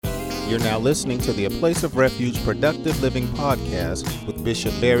You're now listening to the A Place of Refuge Productive Living podcast with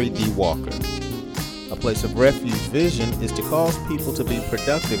Bishop Barry D. Walker. A Place of Refuge vision is to cause people to be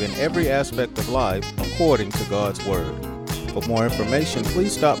productive in every aspect of life according to God's Word. For more information,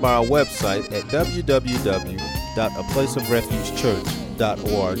 please stop by our website at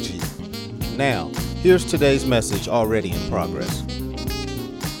www.aplaceofrefugechurch.org. Now, here's today's message already in progress.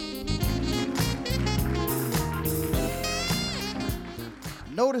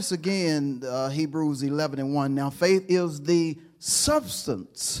 Notice again Hebrews 11:1. Now faith is the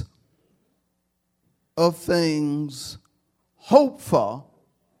substance of things hoped for,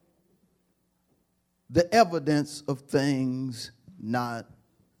 the evidence of things not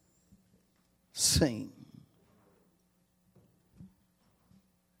seen.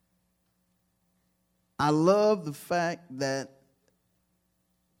 I love the fact that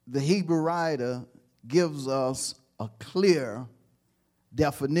the Hebrew writer gives us a clear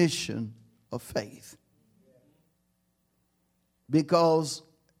definition of faith. Because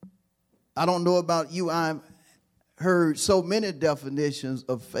I don't know about you, I've heard so many definitions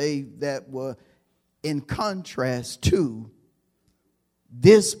of faith that were in contrast to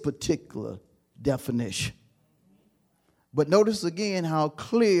this particular definition. But notice again how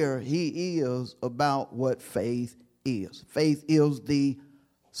clear he is about what faith is. Faith is the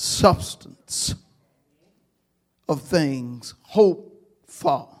substance of things hoped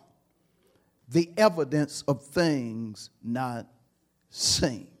for, the evidence of things not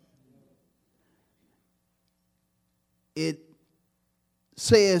seen. It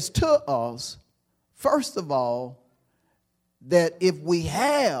says to us, first of all, that if we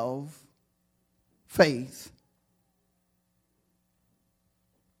have faith,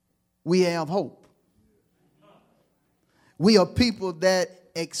 we have hope. We are people that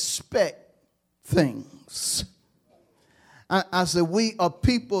expect things. I said, we are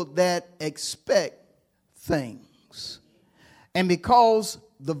people that expect things. And because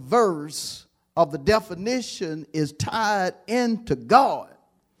the verse of the definition is tied into God,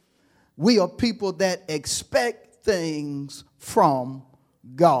 we are people that expect things from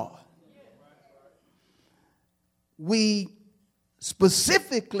God. We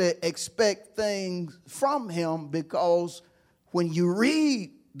specifically expect things from Him because when you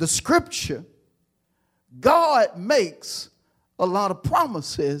read the scripture, God makes a lot of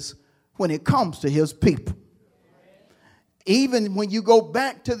promises when it comes to His people. Even when you go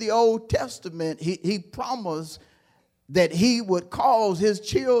back to the Old Testament, he promised that He would cause His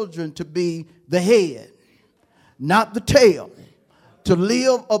children to be the head, not the tail, to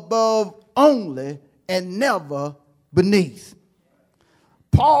live above only and never beneath.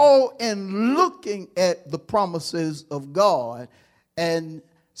 Paul, in looking at the promises of God and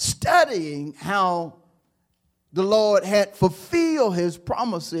studying how the Lord had fulfilled His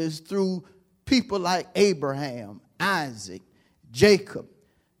promises through people like Abraham, Isaac, Jacob,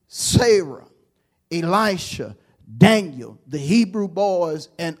 Sarah, Elisha, Daniel, the Hebrew boys,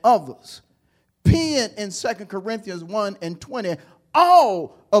 and others. Penned in 2 Corinthians 1:20,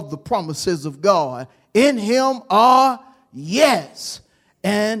 all of the promises of God in Him are yes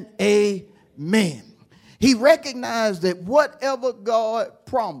and amen. He recognized that whatever God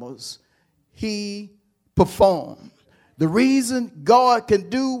promised, He performed. The reason God can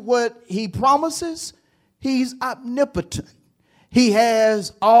do what He promises, He's omnipotent. He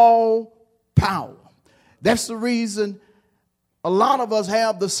has all power. That's the reason a lot of us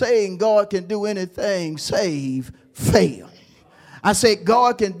have the saying, God can do anything save fail. I say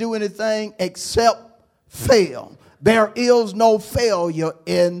God can do anything except fail. There is no failure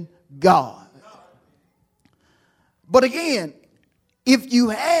in God. But again, if you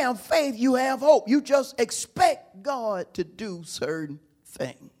have faith, you have hope. You just expect God to do certain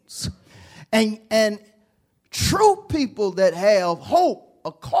things. And true people that have hope,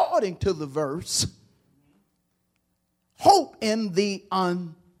 according to the verse, hope in the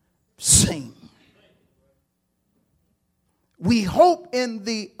unseen. We hope in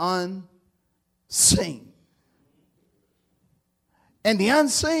the unseen. And the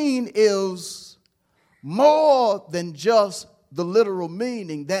unseen is more than just the literal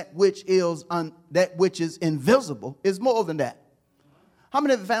meaning, that which is invisible, is more than that. How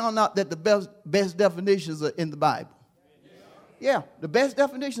many have found out that the best definitions are in the Bible? Yeah, the best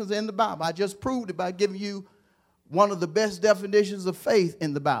definitions are in the Bible. I just proved it by giving you one of the best definitions of faith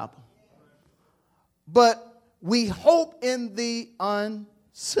in the Bible. But we hope in the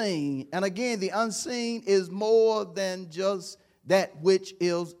unseen. And again, the unseen is more than just that which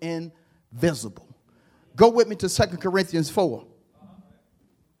is invisible. Go with me to 2 Corinthians 4.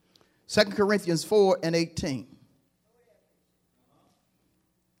 2 Corinthians 4:18.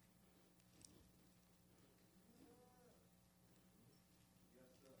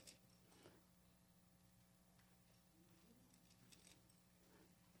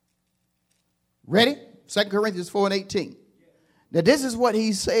 Ready? 2 Corinthians 4:18. Now this is what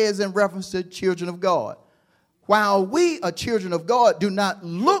he says in reference to children of God. While we are children of God, do not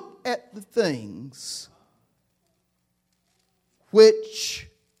look at the things which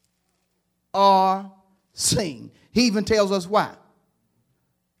are seen. He even tells us why.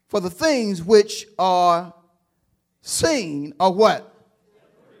 For the things which are seen are what?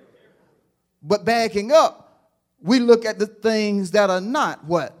 But backing up, we look at the things that are not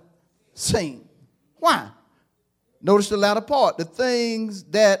what? Seen. Why? Notice the latter part. The things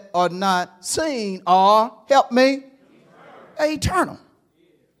that are not seen are, help me, eternal.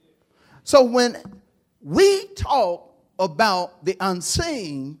 So when we talk about the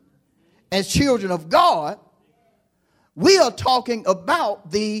unseen as children of God, we are talking about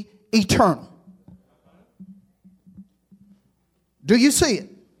the eternal. Do you see it?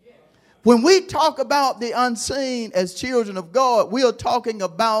 When we talk about the unseen as children of God, we are talking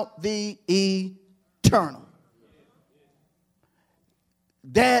about the eternal.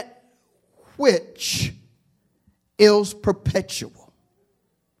 That which is perpetual.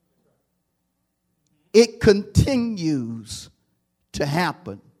 It continues to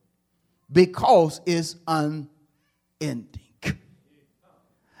happen because it's unending.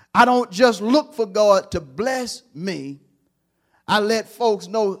 I don't just look for God to bless me. I let folks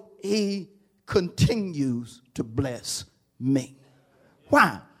know he continues to bless me.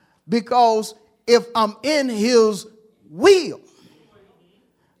 Why? Because if I'm in his will,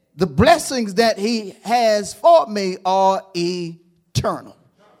 the blessings that he has for me are eternal.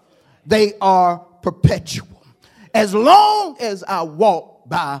 They are perpetual. As long as I walk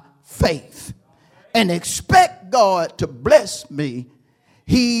by faith and expect God to bless me,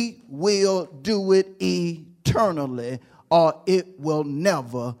 he will do it eternally, or it will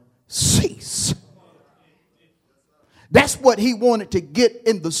never cease. That's what he wanted to get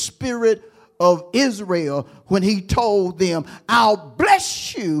in the spirit of Israel when he told them, I'll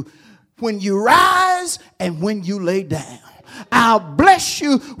bless you when you rise and when you lay down. I'll bless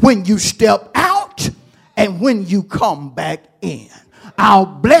you when you step out and when you come back in. I'll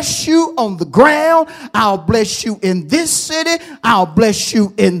bless you on the ground. I'll bless you in this city. I'll bless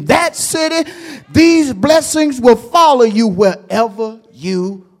you in that city. These blessings will follow you wherever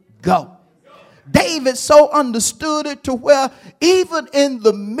you go. David so understood it to where even in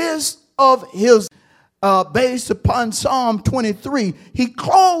the midst of his, based upon Psalm 23, he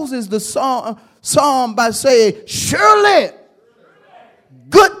closes the psalm by saying, surely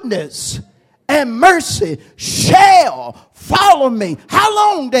goodness and mercy shall follow me. How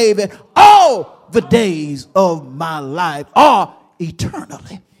long, David? All the days of my life are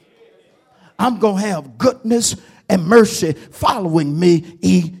eternally. I'm going to have goodness and mercy following me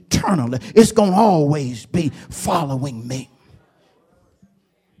eternally. It's going to always be following me.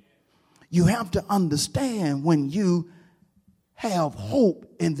 You have to understand, when you have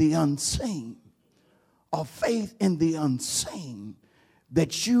hope in the unseen or faith in the unseen,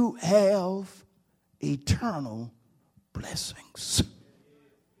 that you have eternal blessings.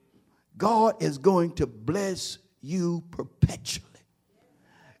 God is going to bless you perpetually.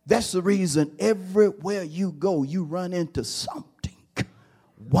 That's the reason everywhere you go, you run into something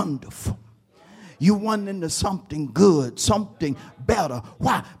wonderful. You run into something good, something better.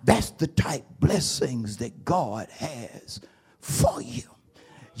 Why? That's the type blessings that God has for you.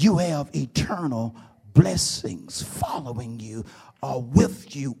 You have eternal blessings following you or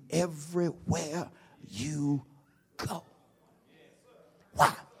with you everywhere you go.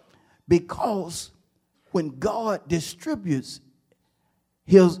 Why? Because when God distributes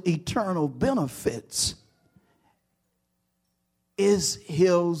his eternal benefits, is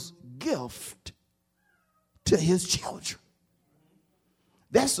his gift to his children.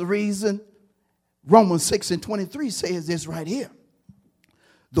 That's the reason Romans 6:23 says this right here.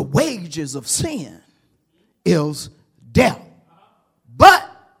 The wages of sin is death, but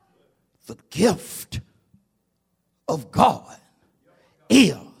the gift of God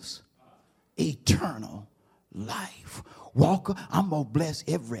is eternal life. Walker, I'm going to bless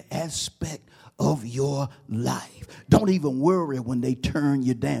every aspect of your life. Don't even worry when they turn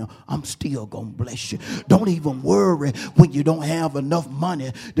you down. I'm still going to bless you. Don't even worry when you don't have enough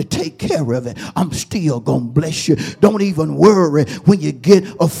money to take care of it. I'm still going to bless you. Don't even worry when you get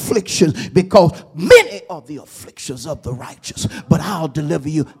afflictions, because many are the afflictions of the righteous, but I'll deliver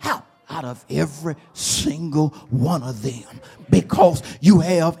you out of every single one of them, because you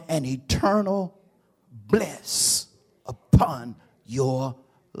have an eternal bless upon your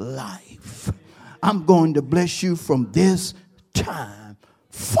life. I'm going to bless you from this time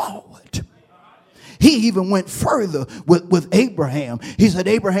forward. He even went further with Abraham. He said,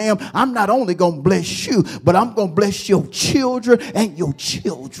 Abraham, I'm not only going to bless you, but I'm going to bless your children and your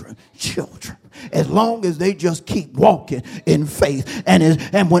children. As long as they just keep walking in faith.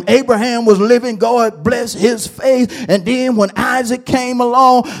 And when Abraham was living, God blessed his faith. And then when Isaac came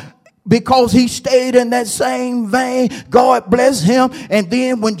along, because he stayed in that same vein, God blessed him. And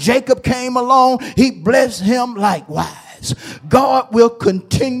then when Jacob came along, he blessed him likewise. God will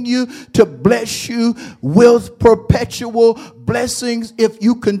continue to bless you with perpetual blessings if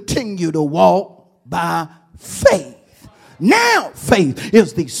you continue to walk by faith. Now faith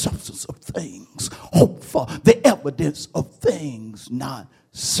is the substance of things hoped for, the evidence of things not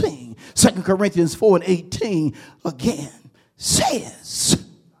seen. 2 Corinthians 4:18 again says,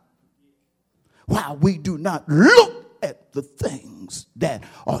 while we do not look at the things that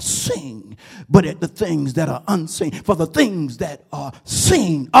are seen, but at the things that are unseen. For the things that are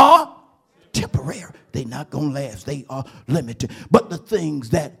seen are temporary. They're not going to last. They are limited. But the things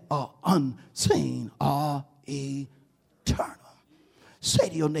that are unseen are eternal. Say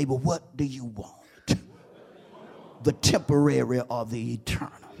to your neighbor, what do you want? The temporary or the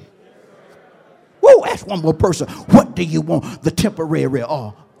eternal? Whoa, ask one more person. What do you want? The temporary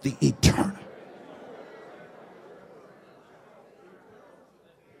or the eternal?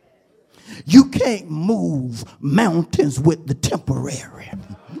 You can't move mountains with the temporary.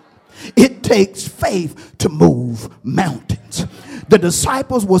 It takes faith to move mountains. The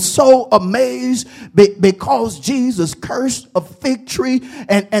disciples were so amazed because Jesus cursed a fig tree,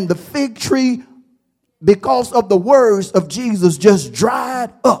 and the fig tree, because of the words of Jesus, just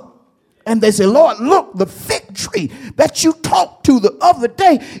dried up. And they said, Lord, look, the fig tree that you talked to the other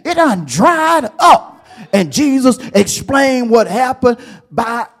day, it done dried up. And Jesus explained what happened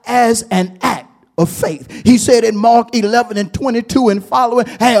as an act of faith. He said in Mark 11:22 and following,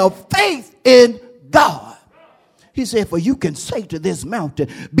 have faith in God. He said, for you can say to this mountain,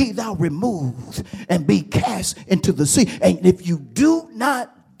 be thou removed and be cast into the sea. And if you do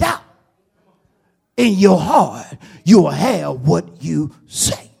not doubt in your heart, you will have what you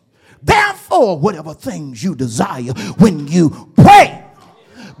say. Therefore, whatever things you desire, when you pray,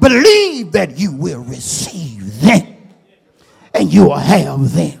 believe that you will receive them and you will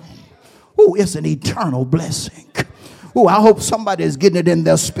have them. Oh, it's an eternal blessing. Oh, I hope somebody is getting it in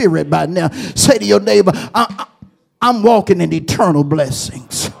their spirit by now. Say to your neighbor, I'm walking in eternal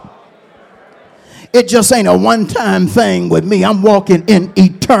blessings. It just ain't a one-time thing with me. I'm walking in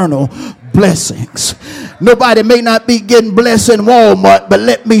eternal blessings. Nobody may not be getting blessed in Walmart, but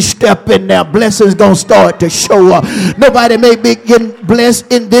let me step in there. Blessings gonna start to show up. Nobody may be getting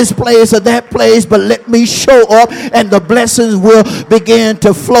blessed in this place or that place, but let me show up and the blessings will begin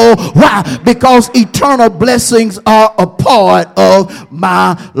to flow. Why? Because eternal blessings are a part of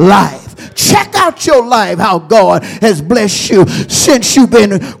my life. Check out your life, how God has blessed you since you've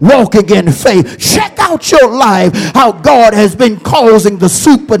been walking in faith. Check out your life, how God has been causing the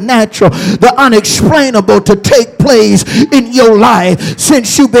supernatural, the unexplainable to take place in your life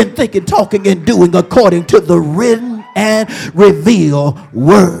since you've been thinking, talking, and doing according to the written and revealed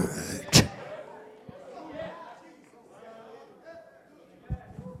word.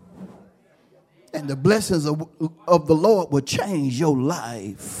 And the blessings of the Lord will change your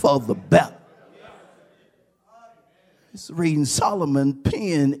life for the better. It's reading Solomon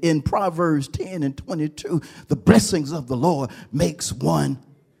pen in Proverbs 10:22. The blessings of the Lord makes one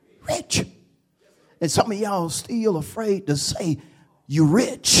rich. And some of y'all still afraid to say you're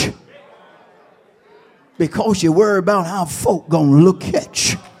rich because you worry about how folk gonna look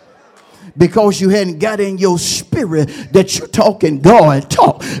at you. Because you hadn't got in your spirit that you're talking God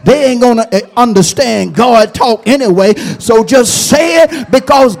talk. They ain't gonna understand God talk anyway. So just say it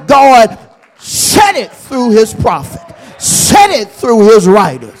because God said it through his prophet, said it through his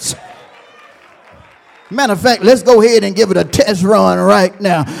writers. Matter of fact, let's go ahead and give it a test run right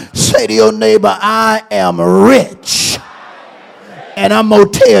now. Say to your neighbor, I am rich. And I'm gonna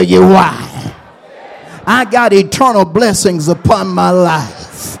tell you why. I got eternal blessings upon my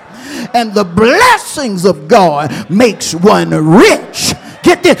life. And the blessings of God makes one rich.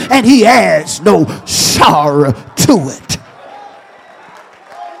 Get this, and he adds no sorrow to it.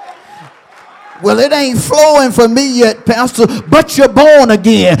 Well, it ain't flowing for me yet, Pastor, but you're born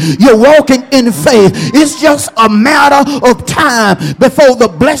again. You're walking in faith. It's just a matter of time before the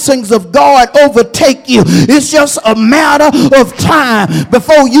blessings of God overtake you. It's just a matter of time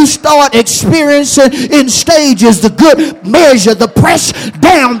before you start experiencing in stages the good measure, the press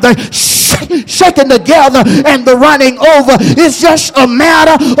down, the shaking together and the running over. It's just a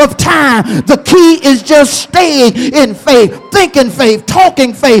matter of time. The key is just staying in faith, thinking faith,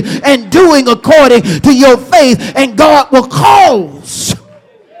 talking faith, and doing according to your faith, and God will cause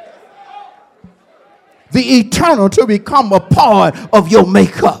the eternal to become a part of your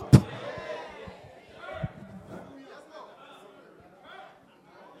makeup.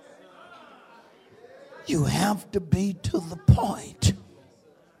 You have to be to the point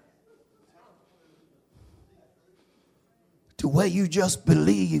to where you just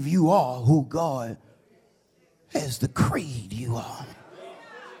believe you are who God has decreed you are.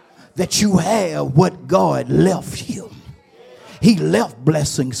 That you have what God left you. He left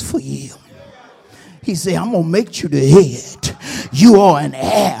blessings for you. He said, I'm going to make you the head. You are an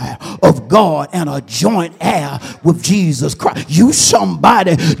heir of God and a joint heir with Jesus Christ. You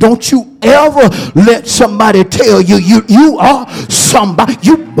somebody, don't you ever let somebody tell you, you are somebody.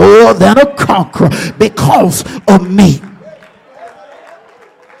 You more than a conqueror because of me.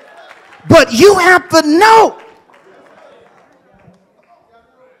 But you have to know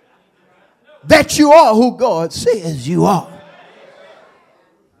that you are who God says you are.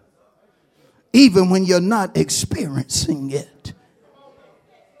 Even when you're not experiencing it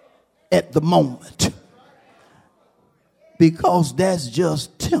at the moment. Because that's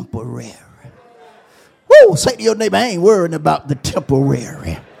just temporary. Woo, say to your neighbor, I ain't worrying about the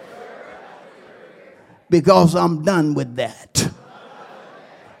temporary. Because I'm done with that.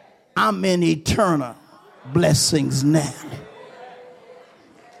 I'm in eternal blessings now.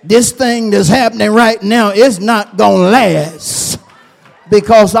 This thing that's happening right now is not going to last.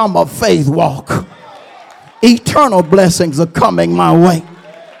 Because I'm a faith walker. Eternal blessings are coming my way.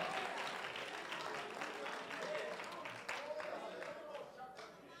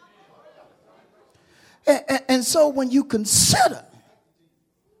 And so when you consider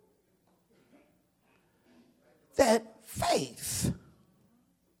that faith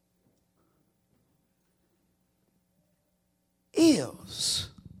is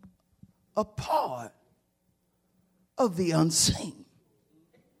a part of the unseen.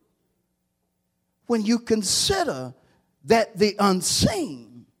 When you consider that the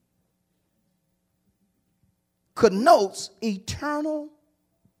unseen connotes eternal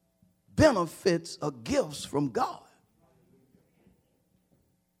benefits or gifts from God.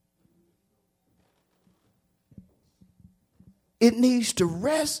 It needs to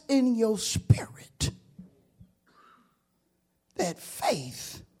rest in your spirit that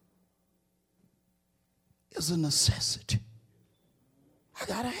faith is a necessity. I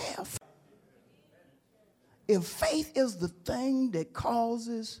gotta have faith. If faith is the thing that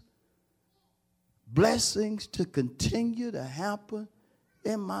causes blessings to continue to happen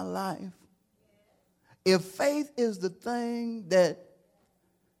in my life, if faith is the thing that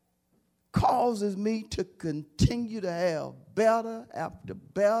causes me to continue to have better after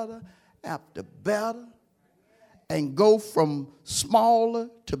better after better and go from smaller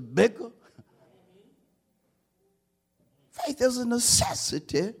to bigger, faith is a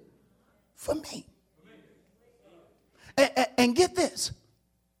necessity for me. And get this.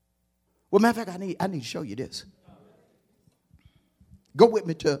 Well, matter of fact, I need to show you this. Go with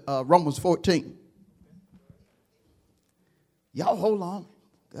me to Romans 14. Y'all hold on.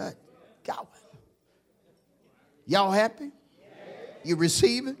 Good God. Y'all happy? You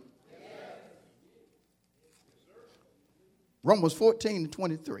receiving? Romans 14 and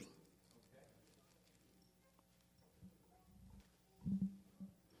 23.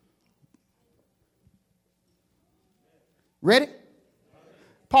 Ready?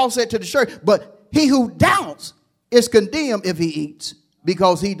 Paul said to the church, but he who doubts is condemned if he eats,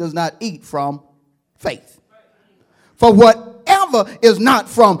 because he does not eat from faith. For whatever is not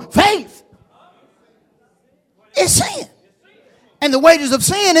from faith is sin. And the wages of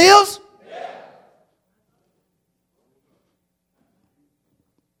sin is?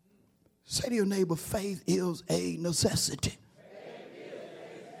 Say to your neighbor, faith is a necessity.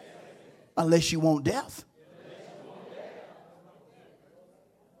 Unless you want death.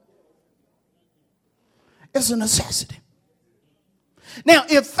 It's a necessity. Now,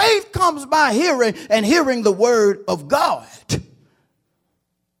 if faith comes by hearing and hearing the word of God,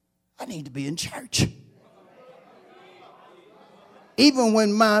 I need to be in church. Even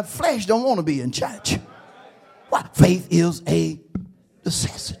when my flesh don't want to be in church. Why? Faith is a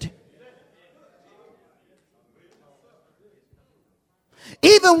necessity.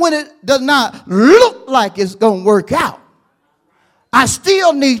 Even when it does not look like it's going to work out, I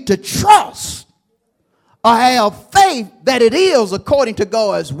still need to trust or have faith that it is according to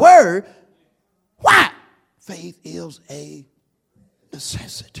God's word. Why? Faith is a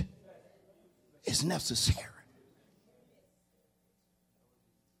necessity. It's necessary.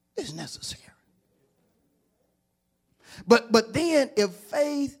 It's necessary. But then if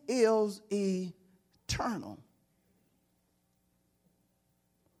faith is eternal,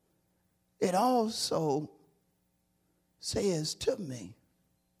 it also says to me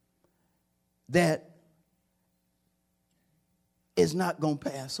that it's not going to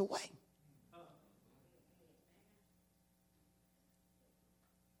pass away.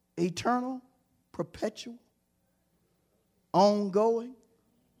 Eternal, perpetual, ongoing.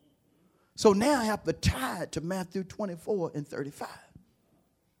 So now I have to tie it to Matthew 24 and 35.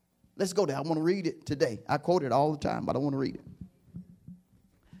 Let's go there. I want to read it today. I quote it all the time, but I want to read it.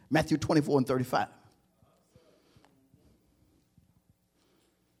 Matthew 24 and 35.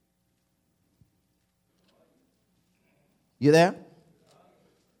 You there?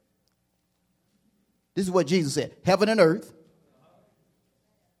 This is what Jesus said. Heaven and earth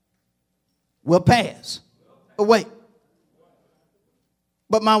will pass away,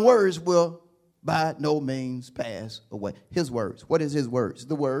 but my words will by no means pass away. His words. What is his words?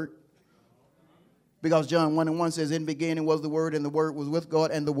 The word. Because John 1:1 says, in the beginning was the word, and the word was with God,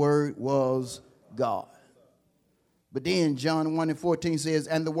 and the word was God. But then John 1:14 says,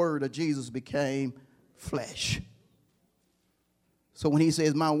 and the word of Jesus became flesh. So when he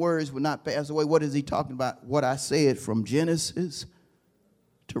says my words will not pass away, what is he talking about? What I said from Genesis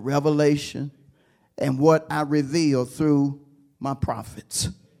to Revelation, and what I reveal through my prophets,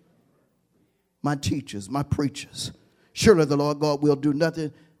 my teachers, my preachers. Surely the Lord God will do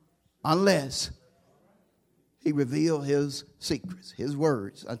nothing unless he reveal his secrets, his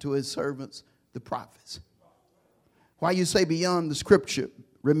words unto his servants, the prophets. Why you say beyond the scripture?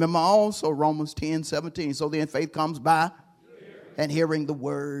 Remember also Romans 10:17. So then faith comes by and hearing the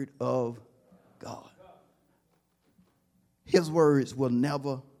word of God. His words will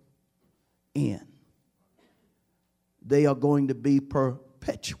never end. They are going to be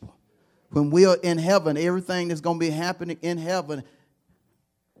perpetual. When we are in heaven, everything that's going to be happening in heaven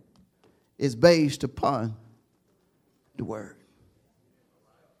is based upon the word.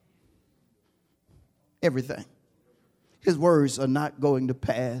 Everything. His words are not going to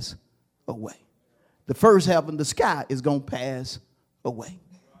pass away. The first heaven, the sky, is going to pass away.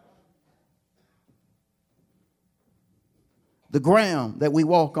 The ground that we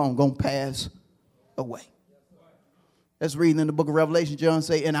walk on going to pass away. Let's read in the book of Revelation. John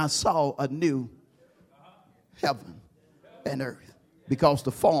say, and I saw a new heaven and earth, because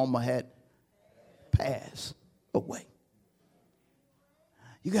the former had passed away.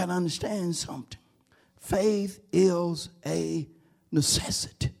 You got to understand something. Faith is a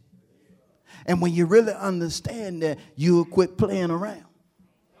necessity. And when you really understand that, you'll quit playing around.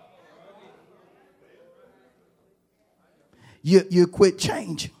 You quit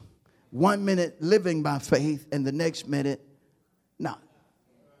changing. 1 minute living by faith and the next minute not.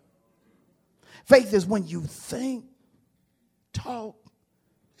 Faith is when you think, talk,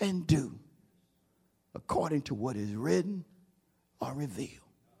 and do according to what is written or revealed.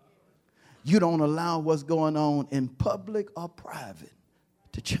 You don't allow what's going on in public or private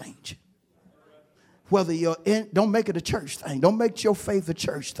to change it. Whether you're in, don't make it a church thing. Don't make your faith a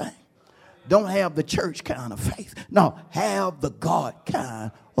church thing. Don't have the church kind of faith. No, have the God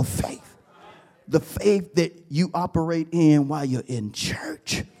kind of faith. The faith that you operate in while you're in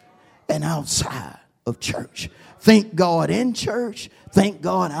church and outside of church. Think God in church. Think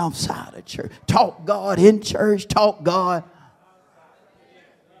God outside of church. Talk God in church. Talk God.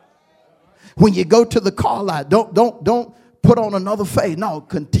 When you go to the car lot, don't put on another faith. No,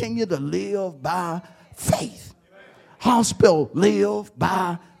 continue to live by faith. Hospital, live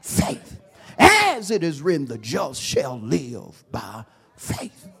by faith. As it is written, the just shall live by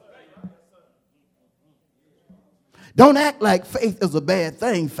faith. Don't act like faith is a bad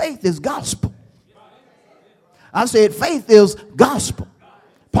thing. Faith is gospel. I said faith is gospel.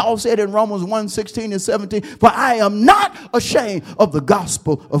 Paul said in Romans 1:16 and 17, for I am not ashamed of the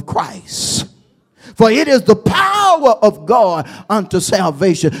gospel of Christ. For it is the power of God unto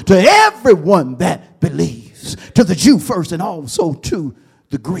salvation to everyone that believes. To the Jew first and also to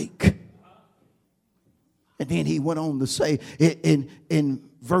the Greek. And then he went on to say in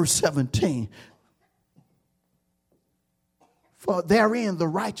verse 17, for therein the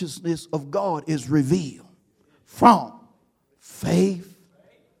righteousness of God is revealed from faith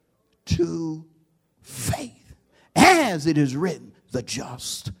to faith. As it is written, the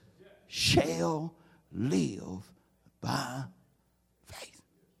just shall live by faith.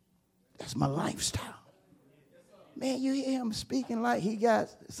 That's my lifestyle. Man, you hear him speaking like he got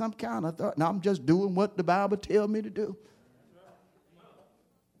some kind of thought. No, I'm just doing what the Bible tells me to do.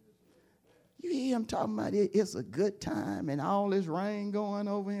 You see him talking about it's a good time and all this rain going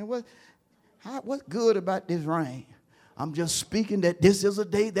over here. What's good about this rain? I'm just speaking that this is a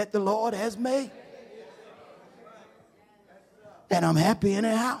day that the Lord has made. And I'm happy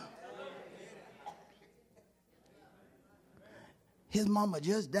anyhow. His mama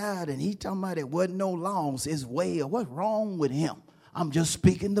just died and he talking about it wasn't no loss. It's well. What's wrong with him? I'm just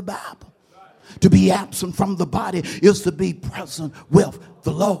speaking the Bible. To be absent from the body is to be present with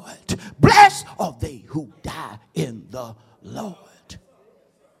the Lord. Blessed are they who die in the Lord.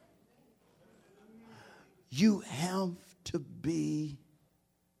 You have to be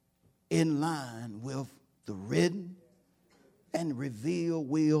in line with the written and revealed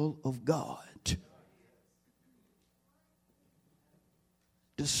will of God.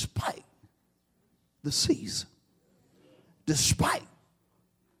 Despite the season, despite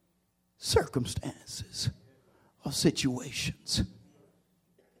circumstances or situations.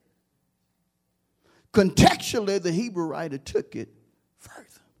 Contextually, the Hebrew writer took it further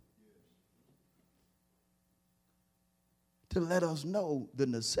to let us know the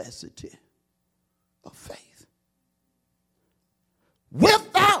necessity of faith.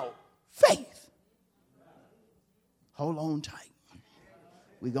 Without faith, hold on tight.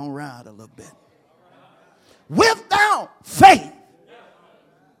 We're going to ride a little bit. Without faith,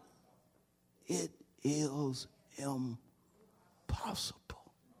 it is impossible.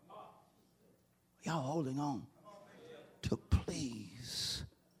 Y'all holding on to please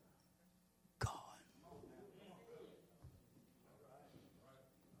God.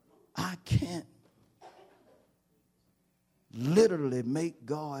 I can't literally make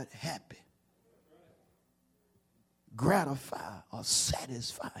God happy, gratify or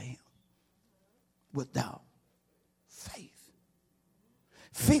satisfy him without faith.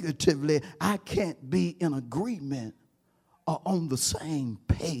 Figuratively, I can't be in agreement or on the same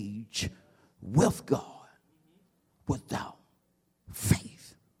page with God without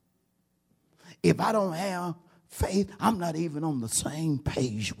faith. If I don't have faith, I'm not even on the same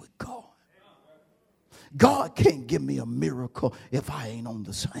page with God. God can't give me a miracle if I ain't on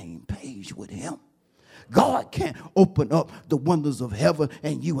the same page with him. God can't open up the windows of heaven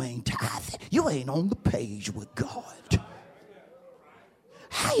and you ain't tithing. You ain't on the page with God.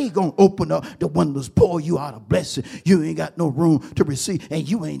 How you going to open up the windows, pour you out a blessing you ain't got no room to receive, and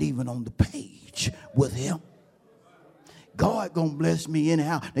you ain't even on the page with him? God going to bless me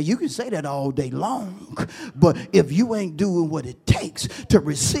anyhow. Now, you can say that all day long, but if you ain't doing what it takes to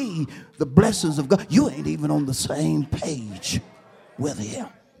receive the blessings of God, you ain't even on the same page with him.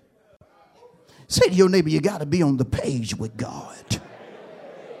 Say to your neighbor, you got to be on the page with God.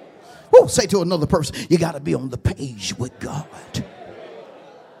 Woo, say to another person, you got to be on the page with God.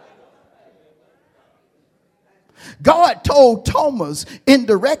 God told Thomas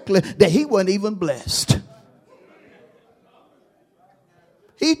indirectly that he wasn't even blessed.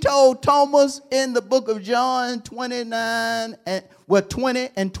 He told Thomas in the book of John 20 and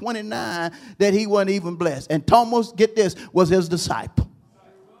 29 that he wasn't even blessed. And Thomas, get this, was his disciple.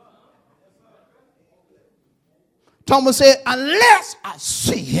 Thomas said, unless I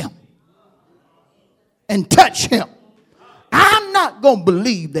see him and touch him, I'm not going to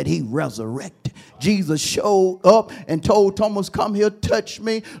believe that he resurrected. Jesus showed up and told Thomas, come here, touch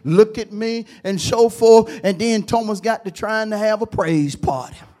me, look at me, and so forth. And then Thomas got to trying to have a praise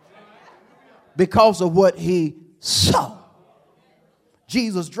party because of what he saw.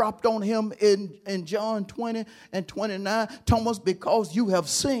 Jesus dropped on him in John 20 and 29. Thomas, because you have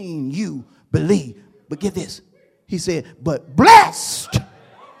seen, you believe. But get this. He said, but blessed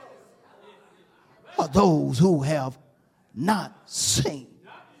are those who have not seen,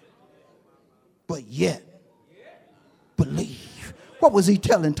 but yet believe. What was he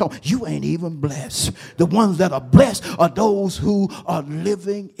telling Thomas? You ain't even blessed. The ones that are blessed are those who are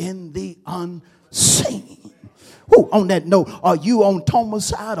living in the unseen. Who, on that note, are you on Thomas'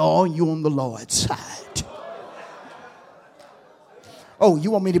 side or are you on the Lord's side? Oh,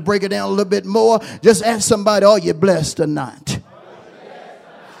 you want me to break it down a little bit more? Just ask somebody, are you blessed or not?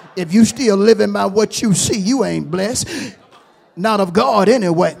 If you still living by what you see, you ain't blessed. Not of God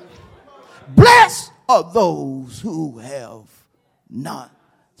anyway. Blessed are those who have not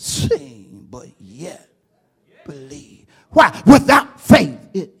seen, but yet believe. Why? Without faith,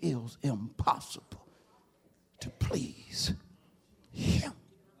 it is impossible to please him.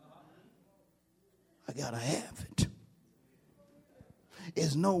 I gotta have it.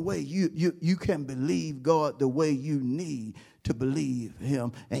 There's no way you can believe God the way you need to believe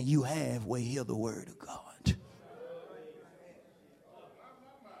him, and you halfway hear the word of God.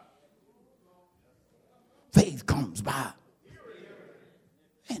 Faith comes by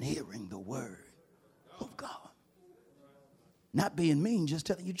and hearing the word Not being mean, just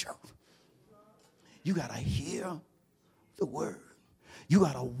telling you the truth. You got to hear the word. You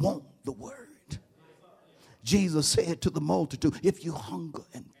got to want the word. Jesus said to the multitude, if you hunger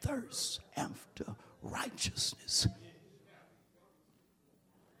and thirst after righteousness,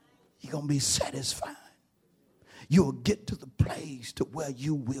 you're going to be satisfied. You'll get to the place to where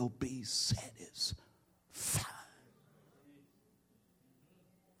you will be satisfied.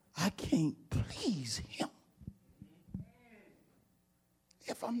 I can't please him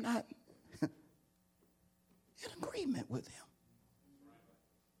if I'm not in agreement with him.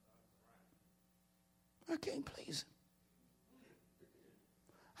 I can't please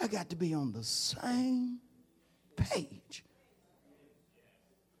him. I got to be on the same page.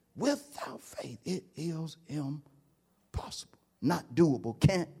 Without faith, it is impossible. Not doable.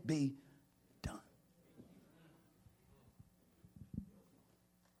 Can't be done.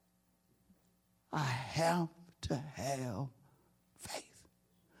 I have to have faith.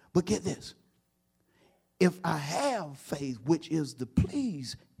 But get this. If I have faith, which is to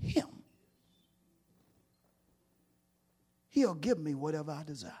please him, he'll give me whatever I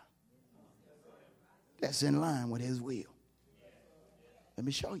desire. That's in line with his will. Let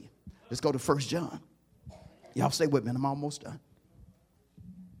me show you. Let's go to 1 John. Y'all stay with me. I'm almost done.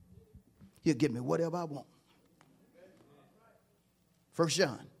 He'll give me whatever I want. 1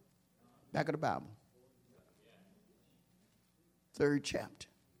 John. Back of the Bible. 3rd chapter.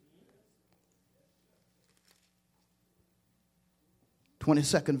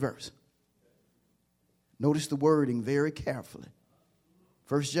 22nd verse. Notice the wording very carefully.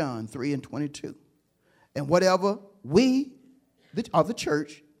 1 John 3 and 22. And whatever we of the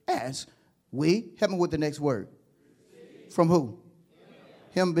church ask, we, help me with the next word. From who?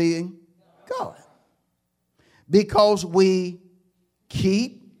 Him being God. Because we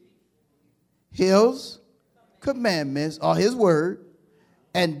keep his commandments or his word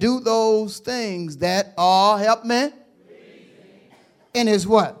and do those things that are, help me, in his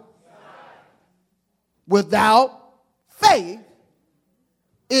what? Without faith,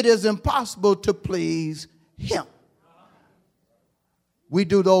 it is impossible to please him. We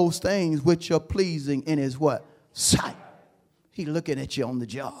do those things which are pleasing in his what? Sight. He looking at you on the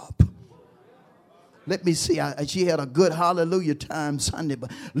job. Let me see. She had a good hallelujah time Sunday,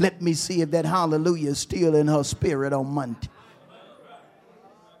 but let me see if that hallelujah is still in her spirit on Monday.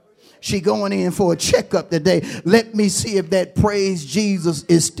 She going in for a checkup today. Let me see if that praise Jesus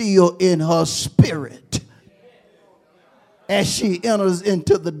is still in her spirit as she enters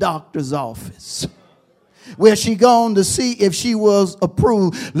into the doctor's office, where she gone to see if she was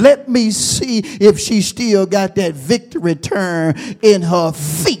approved. Let me see if she still got that victory turn in her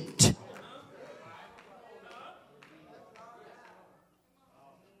feet.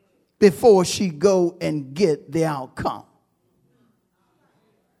 Before she go and get the outcome.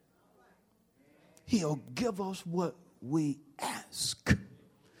 He'll give us what we ask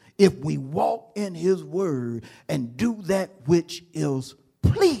if we walk in his word and do that which is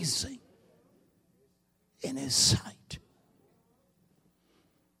pleasing in his sight.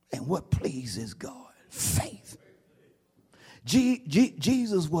 And what pleases God? Faith.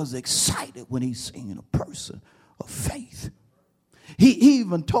 Jesus was excited when he seen a person of faith. He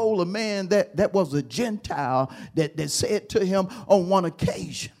even told a man that was a Gentile that said to him on one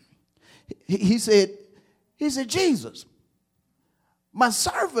occasion, he said, Jesus, my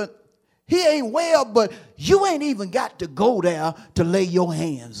servant, he ain't well, but you ain't even got to go there to lay your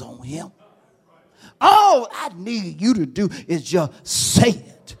hands on him. All I need you to do is just say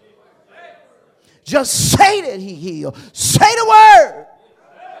it. Just say that he healed. Say the word.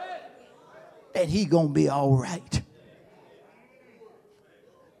 And he gonna be all right.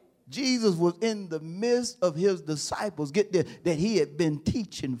 Jesus was in the midst of his disciples, get this, that he had been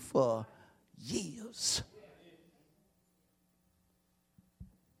teaching for years.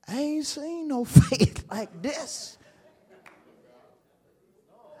 I ain't seen no faith like this.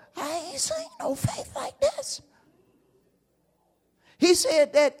 I ain't seen no faith like this. He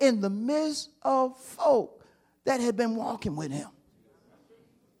said that in the midst of folk that had been walking with him,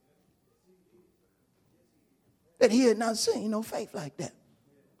 that he had not seen no faith like that.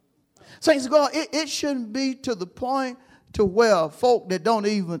 Saints of God, it shouldn't be to the point to where folk that don't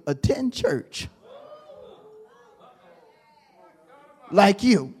even attend church like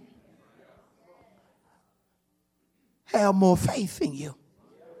you have more faith in you.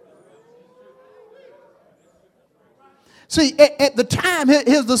 See, at the time,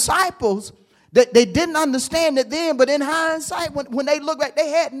 his disciples, they didn't understand it then, but in hindsight, when they look back, they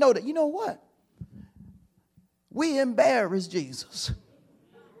had to know that, you know what? We embarrassed Jesus.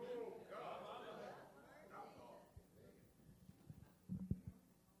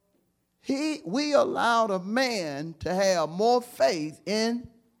 we allowed a man to have more faith in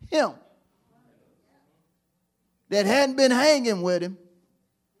him that hadn't been hanging with him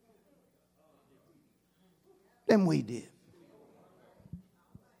than we did.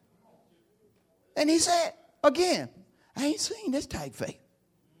 And he said, again, I ain't seen this type faith.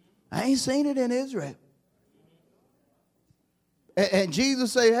 I ain't seen it in Israel. And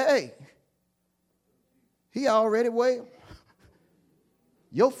Jesus said, hey, he already well.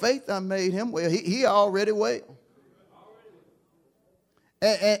 Your faith done made him well. He already well.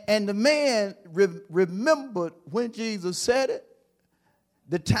 And the man remembered when Jesus said it.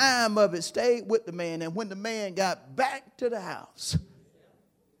 The time of it stayed with the man. And when the man got back to the house,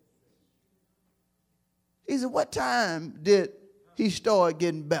 he said, what time did he start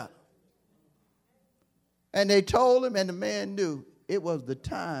getting better? And they told him, and the man knew it was the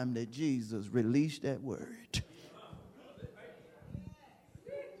time that Jesus released that word.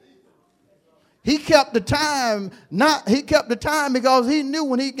 He kept the time, because he knew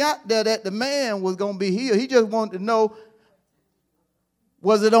when he got there that the man was going to be healed. He just wanted to know,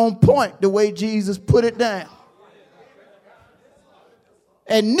 was it on point the way Jesus put it down?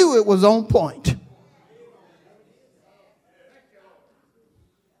 And knew it was on point.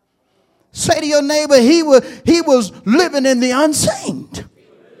 Say to your neighbor, he was living in the unseen.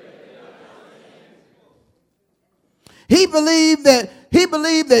 He believed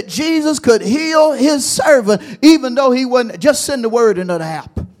that Jesus could heal his servant, even though he wasn't. Just send the word into the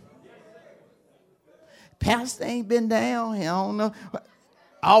app. Pastor ain't been down here. I don't know.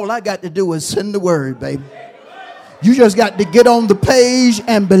 All I got to do is send the word, baby. You just got to get on the page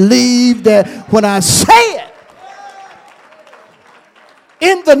and believe that when I say it,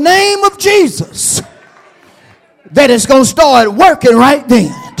 in the name of Jesus, that it's going to start working right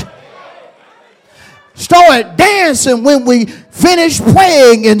then. Start dancing when we finish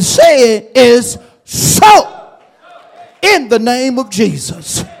praying and say it is so. In the name of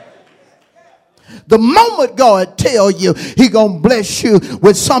Jesus. The moment God tell you he going to bless you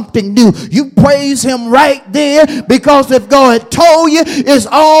with something new, you praise him right there, because if God told you, it's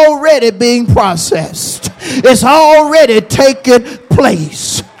already being processed. It's already taken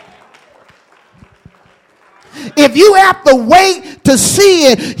place. If you have to wait to see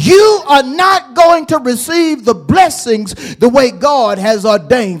it, you are not going to receive the blessings the way God has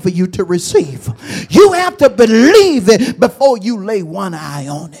ordained for you to receive. You have to believe it before you lay one eye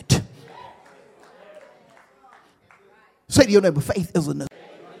on it. Say to your neighbor, faith is a necessity.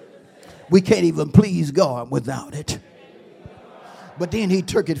 We can't even please God without it. But then he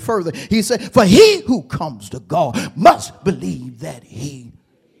took it further. He said, for he who comes to God must believe that he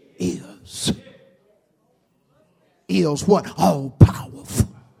is. Is what? All powerful.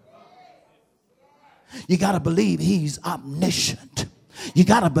 You got to believe he's omniscient. You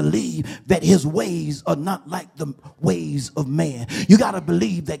got to believe that his ways are not like the ways of man. You got to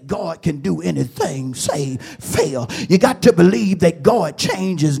believe that God can do anything save fail. You got to believe that God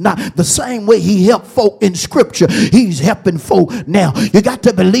changes not. The same way he helped folk in scripture, he's helping folk now. You got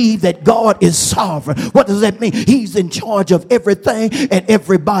to believe that God is sovereign. What does that mean? He's in charge of everything and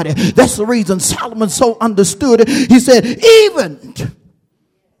everybody. That's the reason Solomon so understood it. He said, even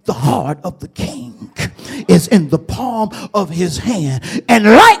the heart of the king is in the palm of his hand, and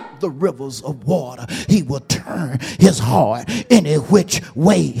like the rivers of water, he will turn his heart any which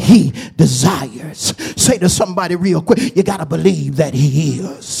way he desires. Say to somebody real quick, you got to believe that he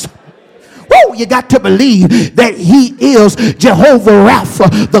is. Woo, you got to believe that he is Jehovah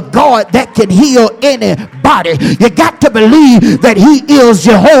Rapha, the God that can heal anybody. You got to believe that he is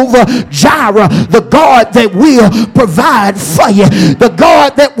Jehovah Jireh, the God that will provide for you, the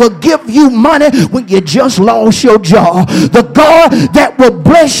God that will give you money when you just lost your job, the God that will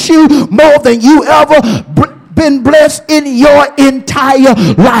bless you more than you ever been blessed in your entire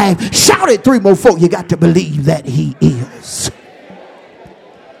life. Shout it, 3 more folk. You got to believe that he is.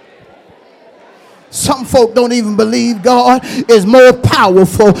 Some folk don't even believe God is more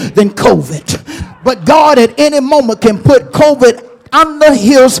powerful than COVID. But God at any moment can put COVID under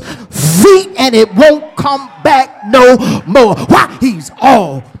his feet and it won't come back no more. Why? He's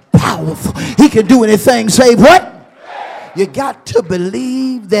all powerful. He can do anything save what? You got to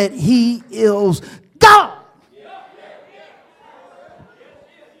believe that he is God.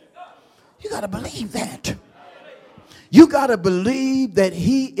 You got to believe that. You got to believe that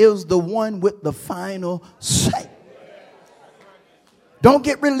he is the one with the final say. Don't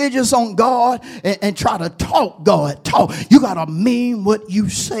get religious on God and try to talk God. Talk. You got to mean what you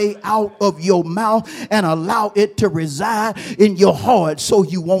say out of your mouth and allow it to reside in your heart so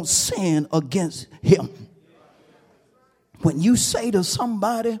you won't sin against him. When you say to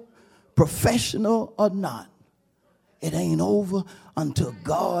somebody, professional or not, it ain't over until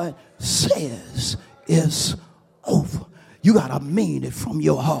God says it's over. You got to mean it from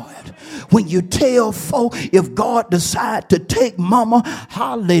your heart. When you tell folk, if God decide to take mama,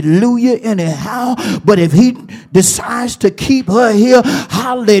 hallelujah, anyhow. But if he decides to keep her here,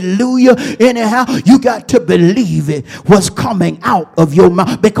 hallelujah, anyhow. You got to believe it was coming out of your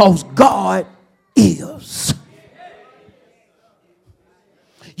mouth, because God is.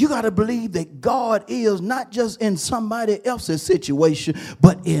 You got to believe that God is not just in somebody else's situation,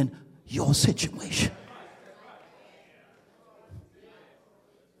 but in your situation.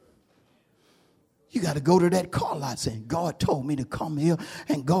 You got to go to that car lot saying, God told me to come here,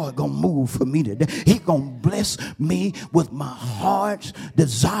 and God going to move for me today. He going to bless me with my heart's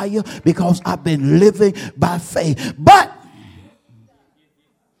desire, because I've been living by faith. But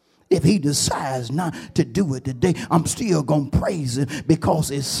if he decides not to do it today, I'm still going to praise him,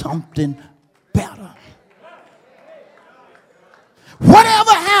 because it's something better.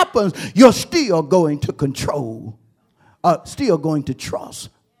 Whatever happens, you're still going to control, still going to trust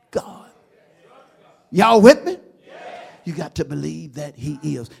God. Y'all with me? Yeah. You got to believe that he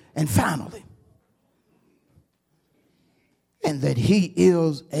is. And finally, and that he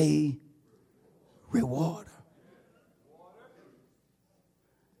is a rewarder.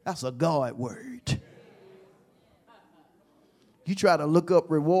 That's a God word. You try to look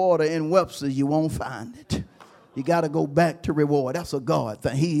up rewarder in Webster, you won't find it. You got to go back to reward. That's a God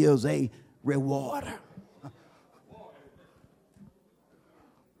thing. He is a rewarder.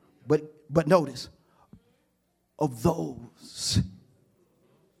 But notice, of those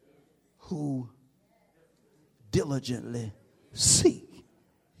who diligently seek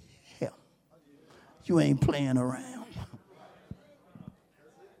him. You ain't playing around.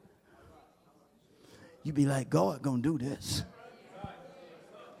 You be like, God gonna do this.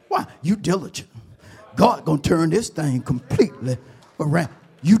 Why? You diligent. God gonna turn this thing completely around.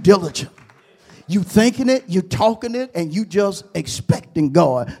 You diligent. You thinking it, you talking it, and you just expecting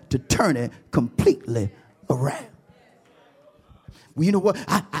God to turn it completely around. Well, you know what?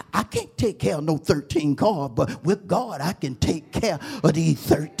 I can't take care of no 13 cars, but with God, I can take care of these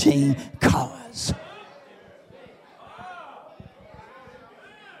 13 cars.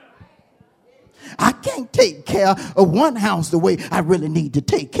 I can't take care of one house the way I really need to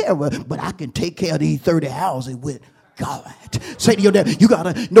take care of it, but I can take care of these 30 houses with God. Say to your dad, you got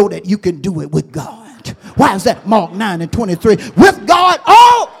to know that you can do it with God. Why is that? Mark 9:23. With God,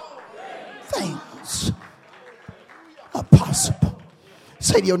 all things are possible.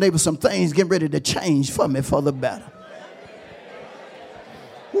 Say to your neighbor, some things getting ready to change for me for the better.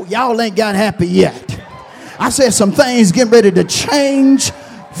 Well, y'all ain't got happy yet. I said some things getting ready to change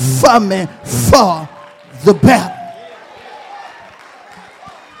for me for the better.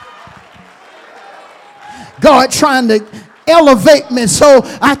 God trying to elevate me so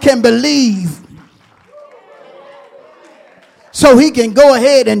I can believe. So he can go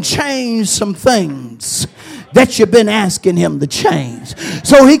ahead and change some things that you've been asking him to change.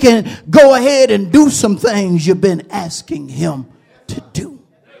 So he can go ahead and do some things you've been asking him to do.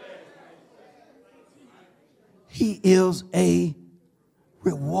 He is a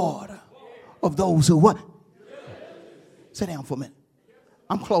rewarder of those who what? Sit down for a minute.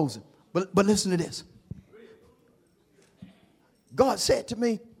 I'm closing. But listen to this. God said to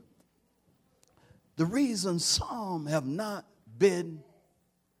me, the reason some have not been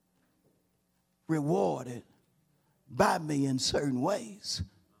rewarded by me in certain ways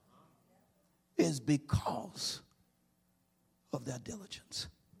is because of their diligence.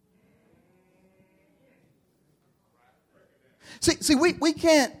 See, we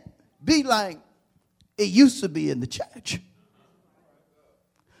can't be like it used to be in the church.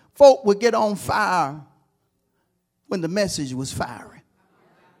 Folk would get on fire when the message was fiery.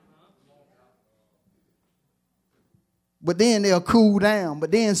 But then they'll cool down.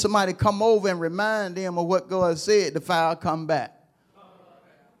 But then somebody come over and remind them of what God said, the fire come back.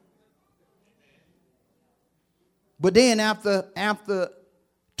 But then after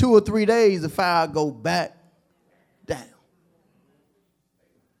 2 or 3 days, the fire go back down.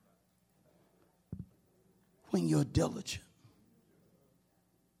 When you're diligent,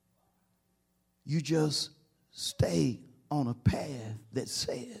 you just stay on a path that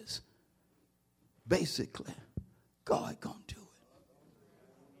says, basically, God gonna do it.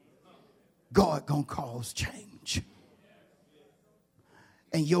 God gonna cause change.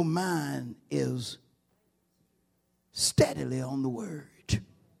 And your mind is steadily on the word.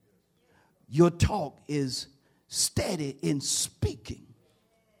 Your talk is steady in speaking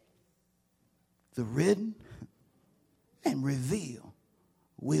the written and reveal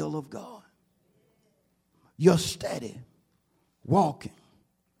will of God. You're steady walking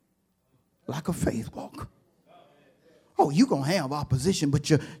like a faith walker. Oh, you're going to have opposition, but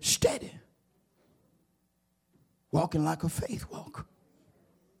you're steady walking like a faith walker.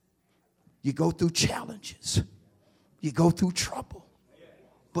 You go through challenges. You go through trouble,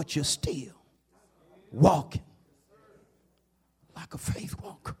 but you're still walking like a faith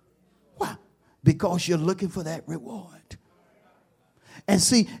walker. Why? Because you're looking for that reward. And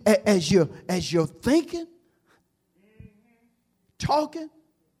see, as you're thinking, talking,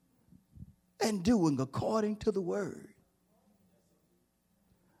 and doing according to the word,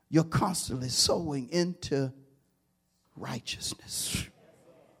 you're constantly sowing into righteousness.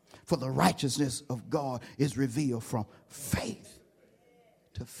 For the righteousness of God is revealed from faith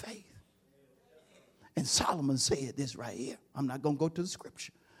to faith. And Solomon said this right here. I'm not going to go to the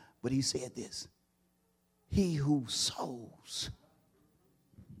scripture, but he said this. He who sows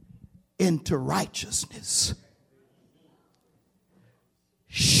into righteousness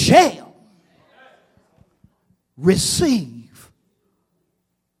shall receive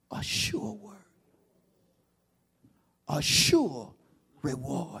a sure word, a sure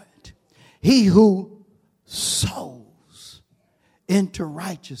reward. He who sows into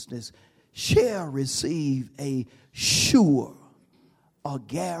righteousness shall receive a sure, a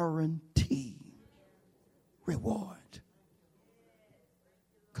guaranteed reward.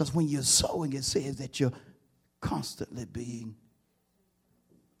 Because when you're sowing, it says that you're constantly being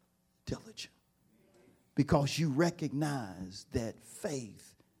diligent. Because you recognize that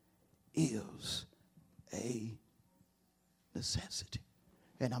faith is a necessity.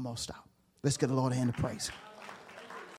 And I'm going to stop. Let's get the Lord a hand of praise.